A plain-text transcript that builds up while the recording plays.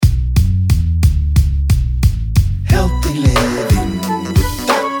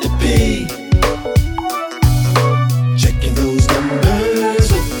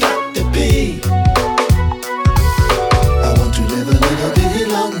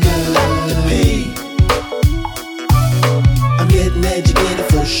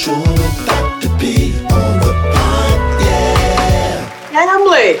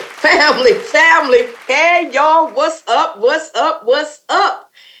family. Hey, y'all, what's up? What's up? What's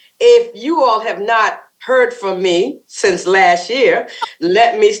up? If you all have not heard from me since last year,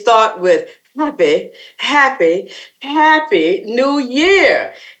 let me start with happy New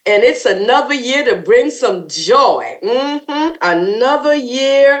Year. And it's another year to bring some joy. Another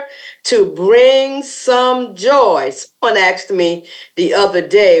year to bring some joy. Someone asked me the other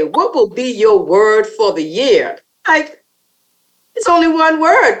day, what will be your word for the year? It's only one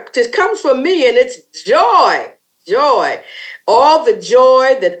word. It comes from me, and it's joy. Joy. All the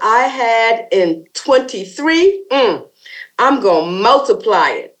joy that I had in 23, I'm going to multiply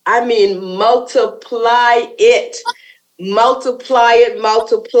it. I mean, multiply it. Multiply it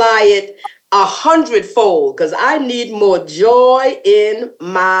 100-fold, because I need more joy in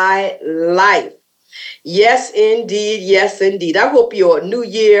my life. Yes, indeed. Yes, indeed. I hope your new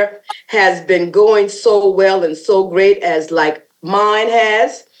year has been going so well and so great as like mine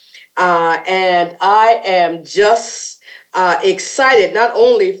has. And I am just excited not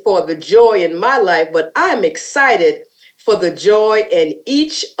only for the joy in my life, but I'm excited for the joy in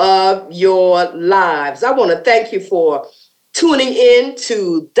each of your lives. I want to thank you for tuning in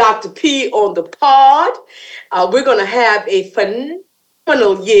to Dr. P on the pod. We're going to have a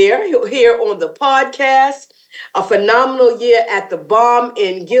phenomenal year here on the podcast. A phenomenal year at the Balm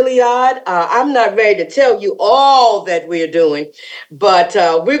in Gilead. I'm not ready to tell you all that we're doing, but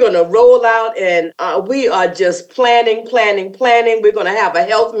we're going to roll out, and we are just planning. We're going to have a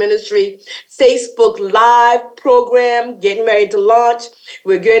health ministry Facebook Live program getting ready to launch.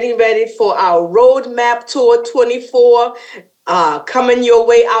 We're getting ready for our Roadmap Tour 24. Coming your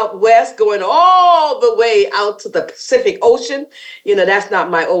way out west, going all the way out to the Pacific Ocean. You know, that's not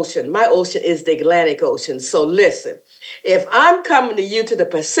my ocean. My ocean is the Atlantic Ocean. So listen, if I'm coming to you to the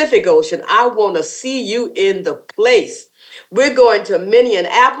Pacific Ocean, I want to see you in the place. We're going to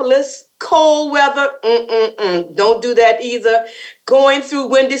Minneapolis, cold weather. Don't do that either. Going through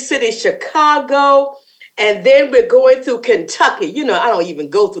Windy City, Chicago. And then we're going through Kentucky. You know, I don't even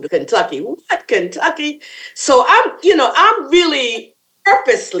go through the Kentucky. What, Kentucky? So I'm really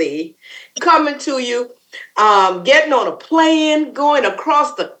purposely coming to you, getting on a plane, going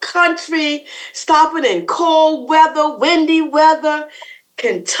across the country, stopping in cold weather, windy weather,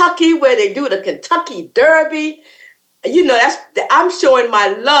 Kentucky, where they do the Kentucky Derby. You know, I'm showing my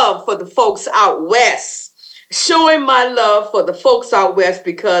love for the folks out west. Showing my love for the folks out west,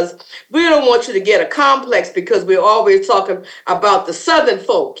 because we don't want you to get a complex because we're always talking about the Southern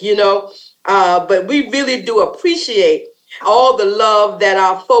folk, you know. But we really do appreciate all the love that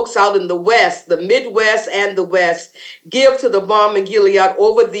our folks out in the West, the Midwest and the West, give to the Balm in Gilead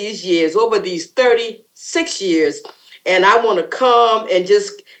over these years, over these 36 years. And I want to come and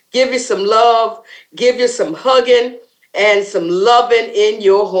just give you some love, give you some hugging and some loving in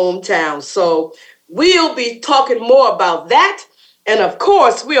your hometown. So we'll be talking more about that. And of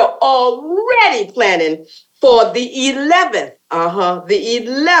course, we are already planning for the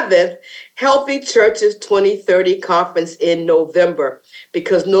 11th Healthy Churches 2030 conference in November,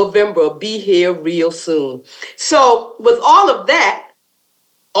 because November will be here real soon. So with all of that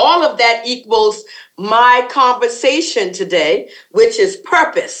equals my conversation today, which is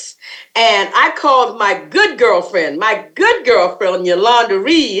purpose. And I called my good girlfriend, Yolanda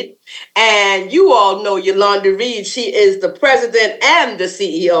Reed. And you all know Yolanda Reed. She is the president and the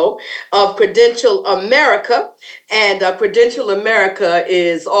CEO of Credential America. And Credential America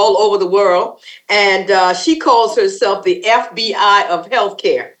is all over the world. And she calls herself the FBI of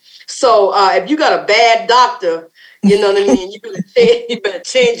healthcare. So if you got a bad doctor, you know what I mean? You better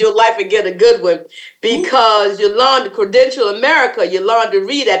change your life and get a good one, because Credential America, Yolanda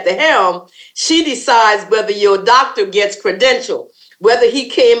Reed at the helm, she decides whether your doctor gets credential, whether he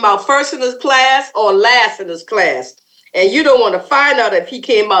came out first in his class or last in his class. And you don't want to find out if he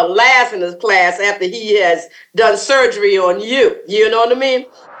came out last in his class after he has done surgery on you. You know what I mean?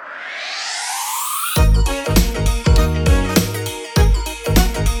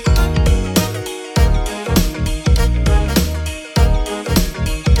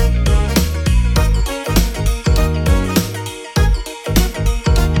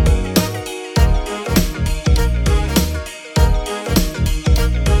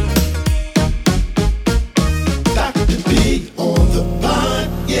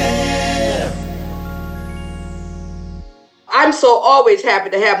 I'm so always happy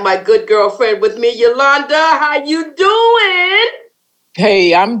to have my good girlfriend with me. Yolanda, how you doing?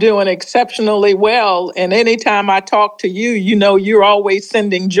 Hey, I'm doing exceptionally well. And anytime I talk to you, you know, you're always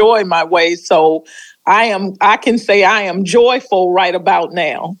sending joy my way. So I can say I am joyful right about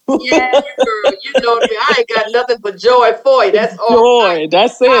now. Yeah, girl, you know me. I ain't got nothing but joy for you. That's all. Joy,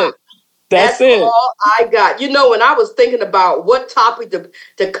 that's it. That's it. all I got. When I was thinking about what topic to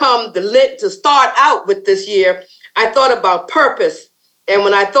start out with this year, I thought about purpose. And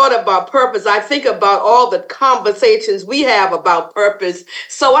when I thought about purpose, I think about all the conversations we have about purpose.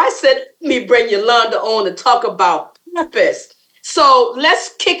 So I said, let me bring Yolanda on to talk about purpose. So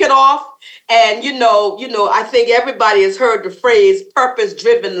let's kick it off. And I think everybody has heard the phrase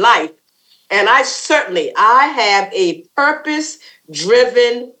purpose-driven life. And I have a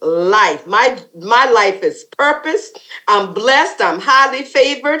purpose-driven life. My life is purpose. I'm blessed. I'm highly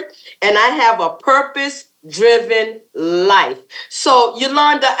favored, and I have a purpose-driven life. So,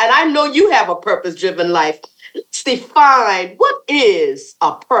 Yolanda, and I know you have a purpose-driven life. Let's define what is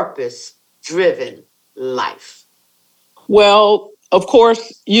a purpose-driven life. Well, of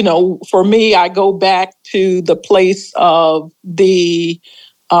course, for me, I go back to the place of the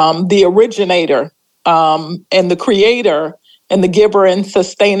originator and the creator and the giver and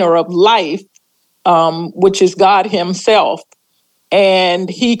sustainer of life, which is God himself. And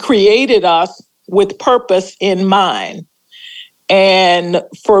he created us with purpose in mind. And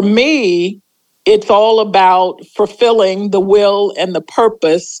for me, it's all about fulfilling the will and the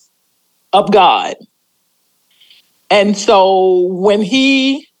purpose of God. And so when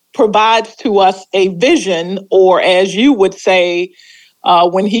he provides to us a vision, or as you would say,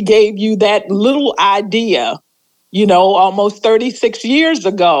 when he gave you that little idea, almost 36 years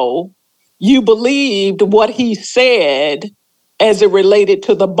ago, you believed what he said as it related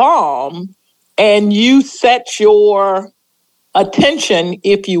to the bomb, and you set your attention,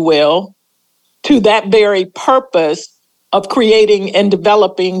 if you will, to that very purpose of creating and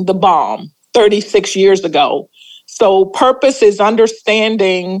developing the bomb 36 years ago. So purpose is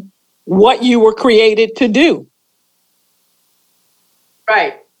understanding what you were created to do.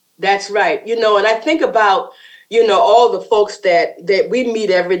 Right. That's right. And I think about, all the folks that we meet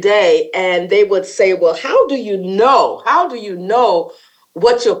every day, and they would say, well, how do you know? How do you know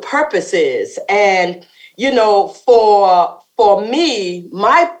what your purpose is? And, for me,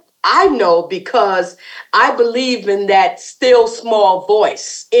 I know because I believe in that still small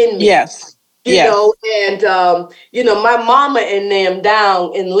voice in me. Yes. My mama and them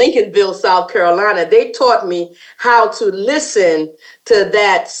down in Lincolnville, South Carolina, they taught me how to listen to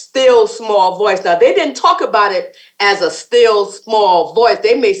that still small voice. Now, they didn't talk about it as a still small voice.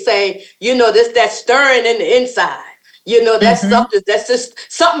 They may say, that stirring in the inside. That's something that's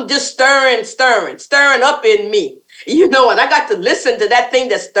just something just stirring up in me. And I got to listen to that thing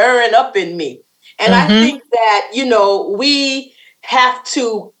that's stirring up in me. And I think that, we have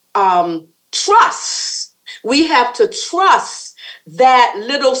to trust. We have to trust that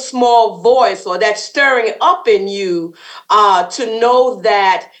little small voice or that stirring up in you to know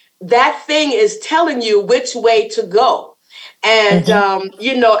that that thing is telling you which way to go. And,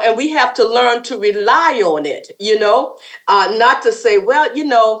 and we have to learn to rely on it, not to say, well,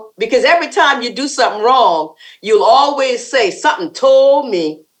 because every time you do something wrong, you'll always say something told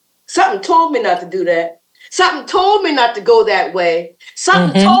me not to do that. Something told me not to go that way.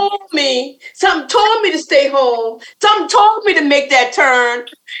 Something told me to stay home. Something told me to make that turn.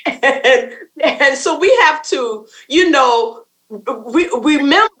 And so we have to,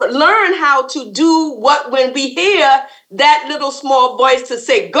 learn how to do when we hear that little small voice to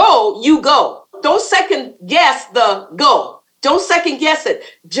say, go, you go. Don't second guess the go. Don't second guess it.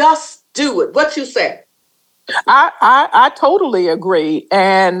 Just do it. What you say? I totally agree.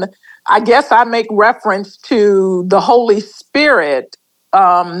 And I guess I make reference to the Holy Spirit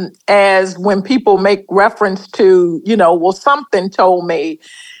as when people make reference to, something told me.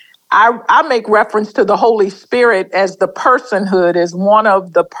 I make reference to the Holy Spirit as the personhood, as one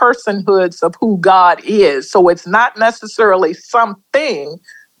of the personhoods of who God is. So it's not necessarily something,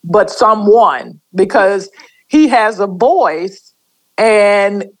 but someone, because he has a voice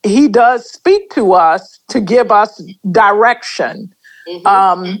and he does speak to us to give us direction.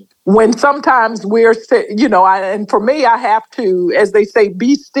 When sometimes we're, and for me, I have to, as they say,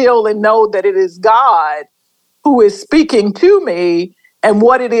 be still and know that it is God who is speaking to me and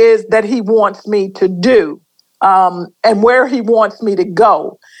what it is that he wants me to do, and where he wants me to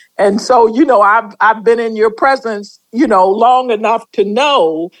go. And so, I've been in your presence, long enough to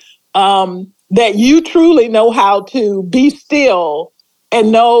know that you truly know how to be still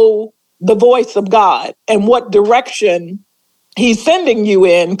and know the voice of God and what direction he's sending you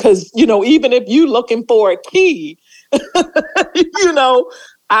in. Because, even if you're looking for a key,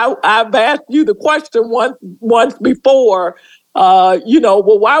 I've asked you the question once before, well,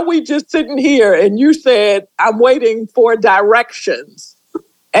 why are we just sitting here? And you said, I'm waiting for directions.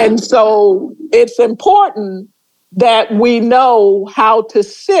 And so it's important that we know how to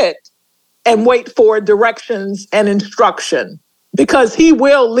sit and wait for directions and instruction, because he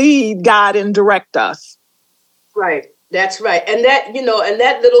will lead, guide, and direct us. Right. That's right. And that, and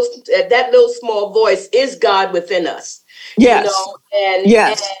that little small voice is God within us. Yes.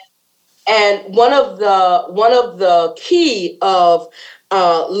 Yes. And one of the key of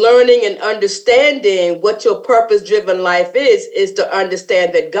learning and understanding what your purpose-driven life is to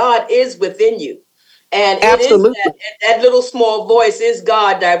understand that God is within you. And it is Absolutely. that little small voice is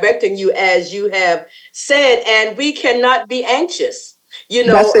God directing you, as you have said, and we cannot be anxious.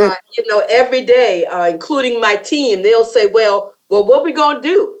 That's it. Every day, including my team, they'll say, well, what we gonna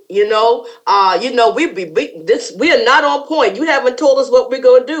do? We are not on point. You haven't told us what we're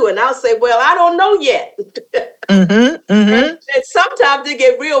gonna do, and I'll say, well, I don't know yet. And sometimes they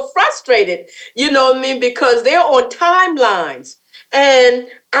get real frustrated, you know what I mean, because they're on timelines, and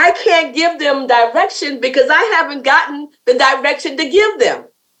I can't give them direction because I haven't gotten the direction to give them.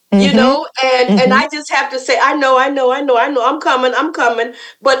 And I just have to say, I know, I'm coming.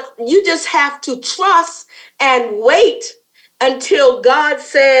 But you just have to trust and wait until God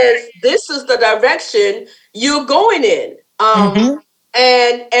says this is the direction you're going in. And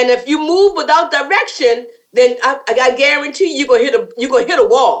if you move without direction, then I guarantee you're gonna hit a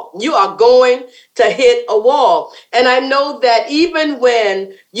wall. You are going to hit a wall. And I know that even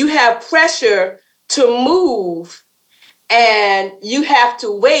when you have pressure to move and you have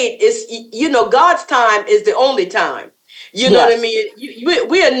to wait, God's time is the only time. You know what I mean?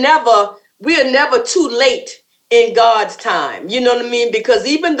 We are never too late in God's time. You know what I mean? Because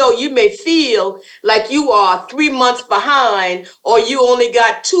even though you may feel like you are 3 months behind, or you only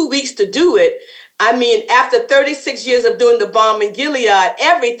got 2 weeks to do it, I mean, after 36 years of doing the Balm in Gilead,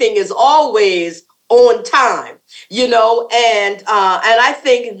 everything is always on time. And I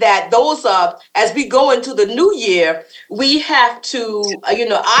think that those are, as we go into the new year, we have to,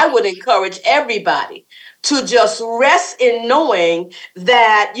 I would encourage everybody to just rest in knowing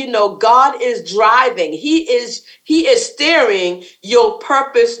that, God is driving. He is steering your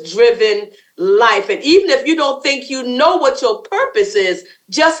purpose-driven life. And even if you don't think you know what your purpose is,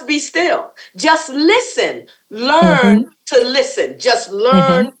 just be still. Just listen. Learn to listen. Just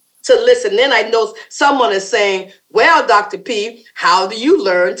learn to listen. Then I know someone is saying, well, Dr. P, how do you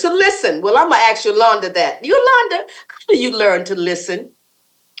learn to listen? Well, I'm going to ask Yolanda that. Yolanda, how do you learn to listen?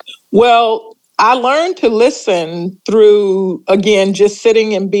 Well, I learned to listen through, again, just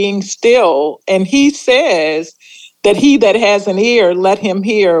sitting and being still. And he says that he that has an ear, let him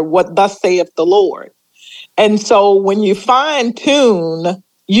hear what thus saith the Lord. And so when you fine tune,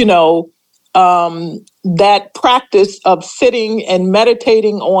 that practice of sitting and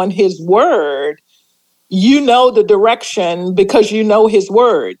meditating on his word, you know the direction because you know his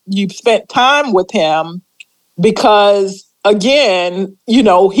word. You've spent time with him because, again,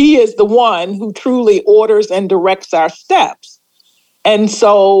 he is the one who truly orders and directs our steps. And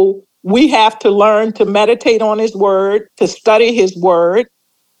so we have to learn to meditate on his word, to study his word.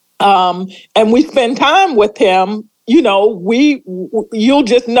 And we spend time with him, you'll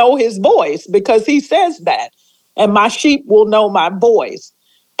just know his voice because he says that. And my sheep will know my voice.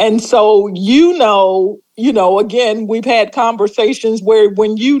 And so, again, we've had conversations where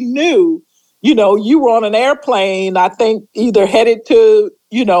when you knew, you were on an airplane, I think either headed to,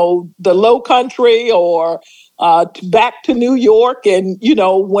 the low country or back to New York. And,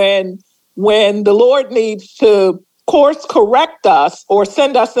 when the Lord needs to course correct us or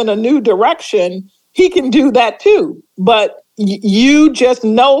send us in a new direction, he can do that too. But you just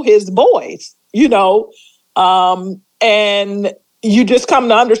know his voice, and you just come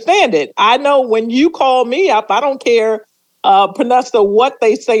to understand it. I know when you call me up, I don't care, Panessa, what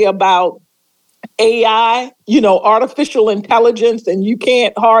they say about AI, artificial intelligence, and you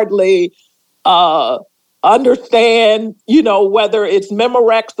can't hardly understand, whether it's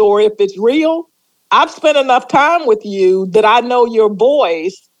Memorex or if it's real. I've spent enough time with you that I know your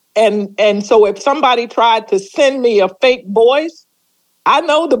voice. And so if somebody tried to send me a fake voice, I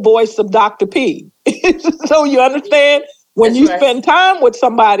know the voice of Dr. P. So you understand? When you spend time with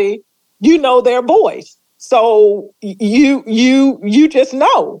somebody, you know their voice. So you just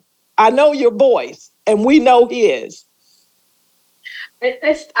know. I know your voice, and we know his.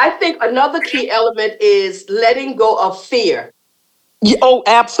 I think another key element is letting go of fear. Oh,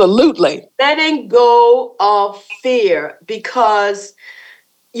 absolutely. Letting go of fear, because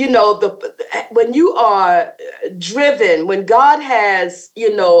when you are driven, when God has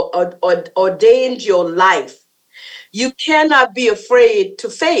ordained your life, you cannot be afraid to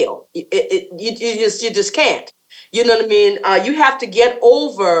fail. You just can't. You know what I mean? You have to get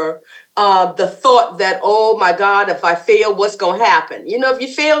over the thought that, oh my God, if I fail, what's going to happen? If you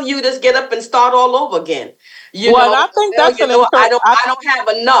fail, you just get up and start all over again. Well, and I think that's I don't have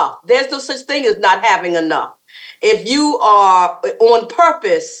enough. There's no such thing as not having enough. If you are on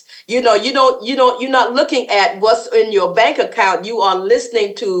purpose, you're not looking at what's in your bank account. You are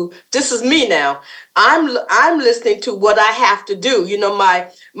listening to, this is me now. I'm listening to what I have to do.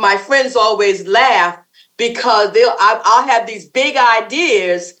 My friends always laugh because I'll have these big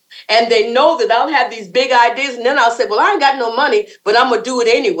ideas, and they know that I'll have these big ideas, and then I'll say, well, I ain't got no money, but I'm going to do it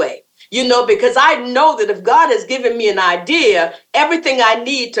anyway. Because I know that if God has given me an idea, everything I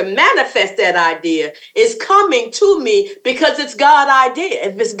need to manifest that idea is coming to me because it's God's idea.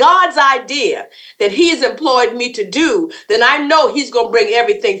 If it's God's idea that He's employed me to do, then I know He's going to bring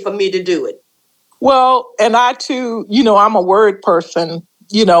everything for me to do it. Well, and I too, I'm a word person,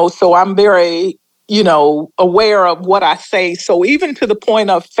 so I'm very, aware of what I say. So even to the point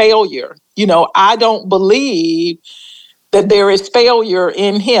of failure, I don't believe that there is failure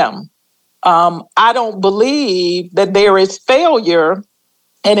in Him. I don't believe that there is failure.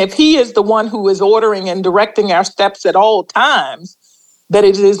 And if He is the one who is ordering and directing our steps at all times, that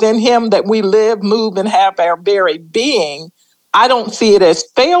it is in Him that we live, move, and have our very being, I don't see it as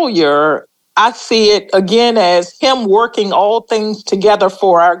failure. I see it again as Him working all things together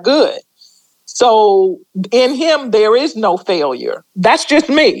for our good. So in Him, there is no failure. That's just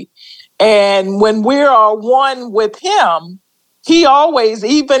me. And when we are one with Him, He always,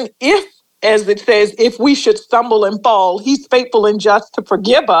 even if, as it says, if we should stumble and fall, He's faithful and just to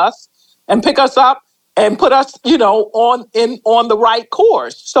forgive us and pick us up and put us, on the right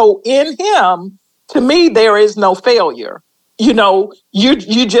course. So in Him, to me, there is no failure. You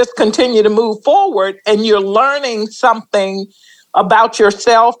just continue to move forward, and you're learning something about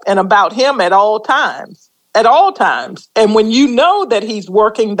yourself and about Him at all times. And when you know that He's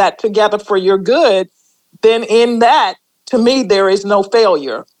working that together for your good, then in that, to me, there is no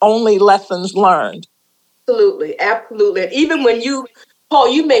failure, only lessons learned. Absolutely. And even when you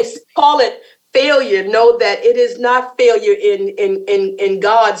may call it failure, know that it is not failure in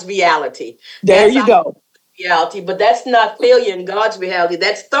God's reality. There you go. Reality, but that's not failure in God's reality.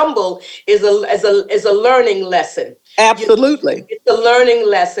 That stumble is a learning lesson. Absolutely. It's a learning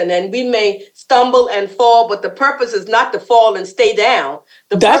lesson, and we may stumble and fall, but the purpose is not to fall and stay down.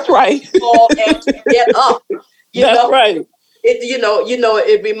 That's right. Is to fall and to get up. That's right.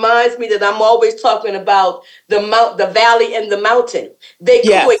 It reminds me that I'm always talking about the valley and the mountain. They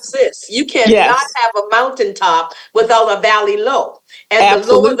coexist. You cannot have a mountaintop without a valley low. And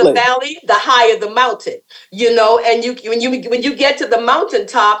Absolutely. The lower the valley, the higher the mountain. And when you get to the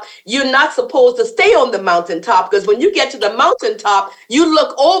mountaintop, you're not supposed to stay on the mountaintop, because when you get to the mountaintop, you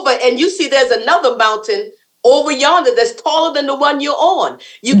look over and you see there's another mountain over yonder that's taller than the one you're on.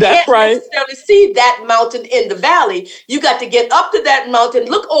 You can't necessarily see that mountain in the valley. You got to get up to that mountain,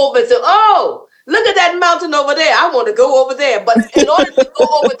 look over and say, oh, look at that mountain over there. I want to go over there. But in order to go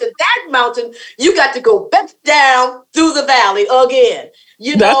over to that mountain, you got to go back down through the valley again.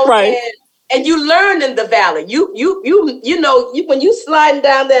 That's right. And you learn in the valley. When you sliding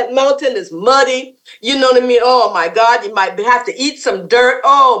down that mountain, it's muddy. You know what I mean? Oh my God, you might have to eat some dirt.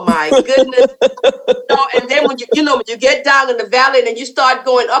 Oh my goodness. And then when you get down in the valley and then you start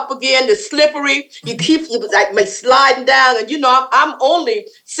going up again, it's slippery. You keep like sliding down. And I'm only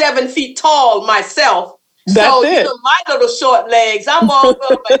 7 feet tall myself. That's it. My little short legs, I'm all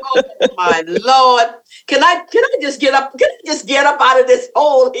like, oh my Lord. Can I just get up? Can I just get up out of this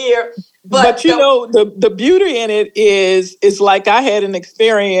hole here? But the beauty in it is like I had an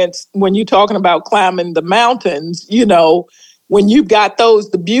experience when you're talking about climbing the mountains, when you've got those,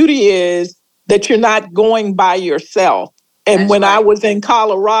 the beauty is that you're not going by yourself. And when I was in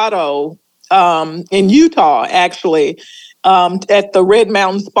Colorado, in Utah, actually, at the Red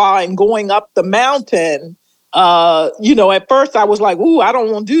Mountain Spa and going up the mountain, at first I was like, ooh, I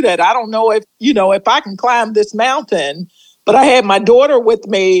don't want to do that. I don't know if I can climb this mountain. But I had my daughter with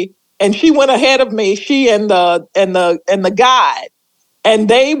me, and she went ahead of me, she and the guide. And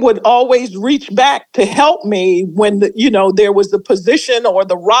they would always reach back to help me when there was the position or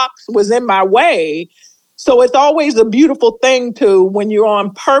the rocks was in my way. So it's always a beautiful thing when you're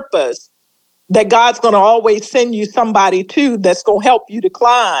on purpose, that God's going to always send you somebody too that's going to help you to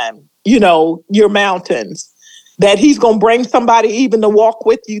climb, your mountains. That He's going to bring somebody even to walk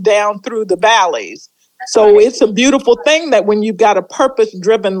with you down through the valleys. So it's a beautiful thing that when you've got a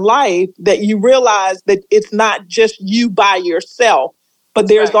purpose-driven life, that you realize that it's not just you by yourself, but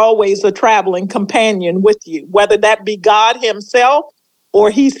there's always a traveling companion with you, whether that be God Himself or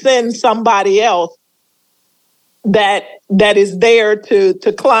He sends somebody else that is there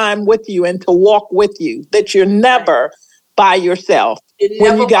to climb with you and to walk with you, that you're never by yourself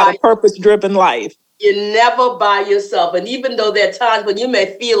when you got a purpose-driven life. You're never by yourself. And even though there are times when you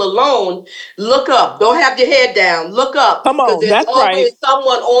may feel alone, look up. Don't have your head down. Look up. Come on, because there's always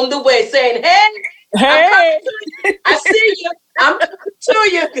someone on the way saying, hey, I'm coming to you. I see you. I'm coming to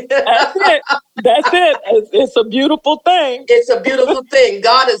you. That's it. That's it. It's a beautiful thing. It's a beautiful thing.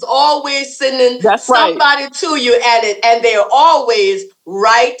 God is always sending somebody to you, and they're always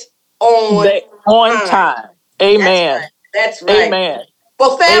right on time. Amen. That's right. Amen.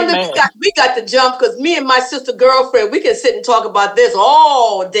 Well, family, we got to jump because me and my sister girlfriend, we can sit and talk about this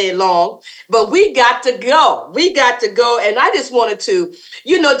all day long, but we got to go. We got to go. And I just wanted to,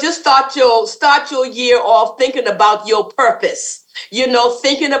 just start your year off thinking about your purpose,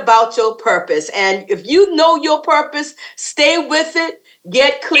 thinking about your purpose. And if you know your purpose, stay with it.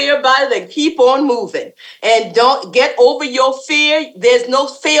 Get clear about it and keep on moving. And don't get over your fear. There's no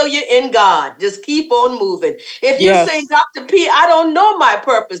failure in God. Just keep on moving. If you say, Dr. P, I don't know my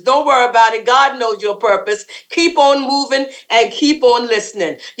purpose, don't worry about it. God knows your purpose. Keep on moving and keep on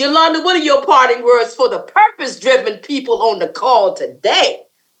listening. Yolanda, what are your parting words for the purpose-driven people on the call today?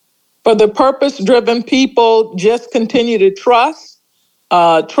 For the purpose-driven people, just continue to trust.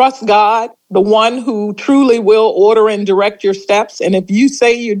 Trust God, the one who truly will order and direct your steps. And if you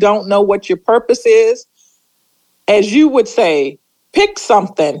say you don't know what your purpose is, as you would say, pick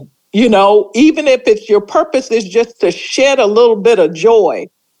something, even if it's your purpose is just to shed a little bit of joy,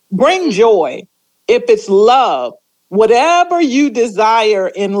 bring joy. If it's love, whatever you desire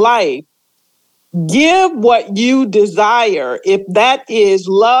in life, give what you desire. If that is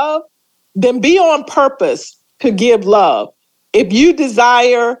love, then be on purpose to give love. If you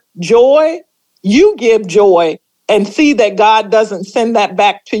desire joy, you give joy and see that God doesn't send that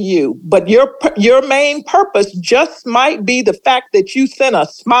back to you. But your main purpose just might be the fact that you sent a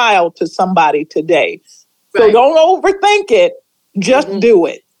smile to somebody today. Right. So don't overthink it. Just do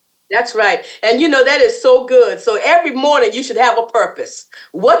it. That's right. And that is so good. So every morning you should have a purpose.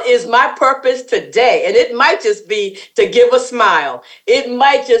 What is my purpose today? And it might just be to give a smile. It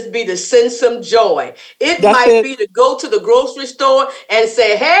might just be to send some joy. It might be to go to the grocery store and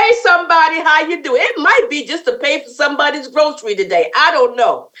say, hey, somebody, how you doing? It might be just to pay for somebody's grocery today. I don't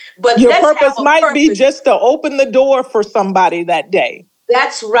know. But your purpose might be just to open the door for somebody that day.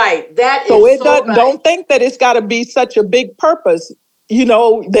 That's right. Don't think that it's got to be such a big purpose,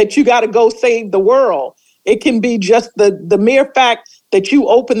 that you got to go save the world. It can be just the mere fact that you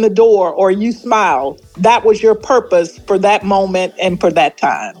open the door or you smile. That was your purpose for that moment and for that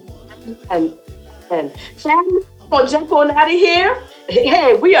time. And family, we'll jump on out of here.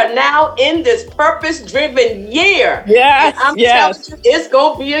 Hey, we are now in this purpose-driven year. Yes, and I'm telling you, it's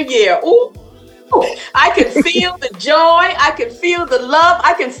going to be a year. Ooh. I can feel the joy. I can feel the love.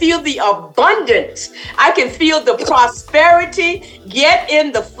 I can feel the abundance. I can feel the prosperity. Get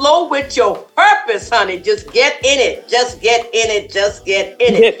in the flow with your purpose, honey. Just get in it. Just get in it. Just get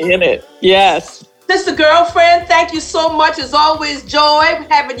in it. Get in it. Yes. Sister girlfriend, thank you so much. As always, joy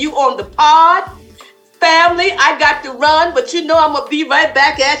having you on the pod. Family, I got to run, but I'm going to be right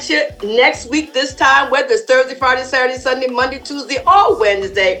back at you next week this time, whether it's Thursday, Friday, Saturday, Sunday, Monday, Tuesday, or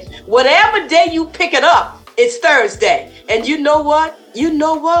Wednesday. Whatever day you pick it up, it's Thursday. And you know what?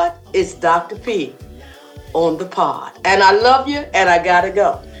 It's Dr. P on the pod. And I love you, and I got to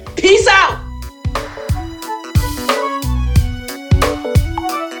go. Peace out.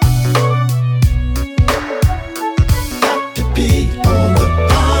 Dr. P.